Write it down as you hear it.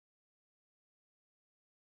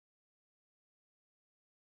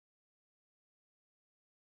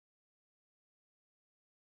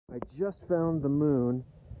I just found the moon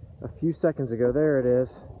a few seconds ago. There it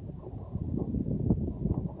is.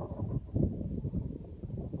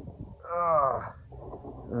 Ah,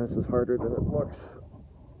 this is harder than it looks.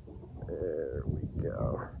 There we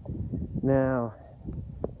go. Now,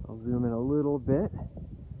 I'll zoom in a little bit.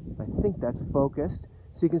 I think that's focused.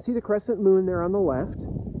 So you can see the crescent moon there on the left.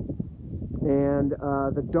 And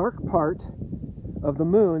the dark part of the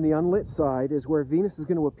moon, the unlit side, is where Venus is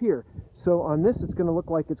going to appear. So on this, it's going to look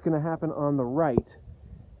like it's going to happen on the right.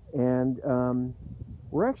 And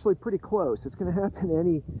we're actually pretty close. It's going to happen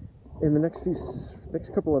in the next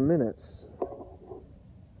couple of minutes.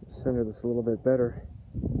 Let's center this a little bit better.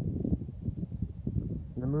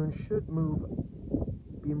 And the moon should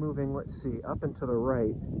be moving, let's see, up and to the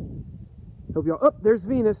right. Hope y'all, oh, there's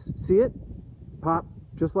Venus. See it? Pop,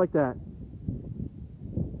 just like that.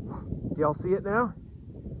 Do y'all see it now?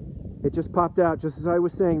 It just popped out just as I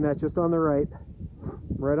was saying that, just on the right.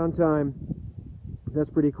 Right on time. That's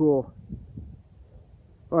pretty cool.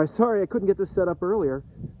 Oh, sorry I couldn't get this set up earlier.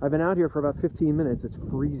 I've been out here for about 15 minutes. It's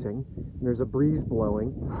freezing. There's a breeze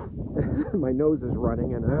blowing. My nose is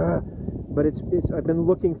running, and but I've been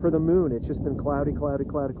looking for the moon. It's just been cloudy, cloudy,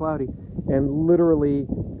 cloudy, cloudy. And literally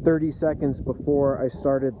 30 seconds before I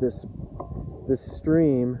started this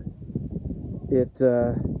stream,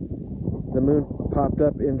 the moon popped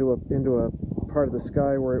up into a part of the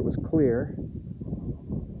sky where it was clear.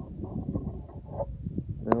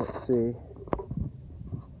 Now let's see.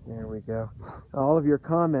 There we go. All of your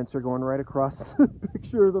comments are going right across the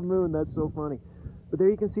picture of the moon. That's so funny. But there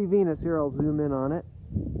you can see Venus. Here, I'll zoom in on it.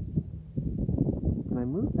 Can I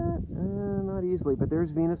move that? Not easily, but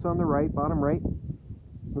there's Venus on the right, bottom right,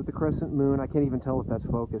 with the crescent moon. I can't even tell if that's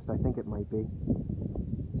focused. I think it might be.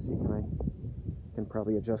 Let's see, I can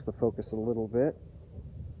probably adjust the focus a little bit.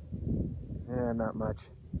 Not much.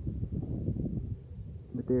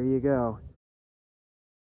 But there you go.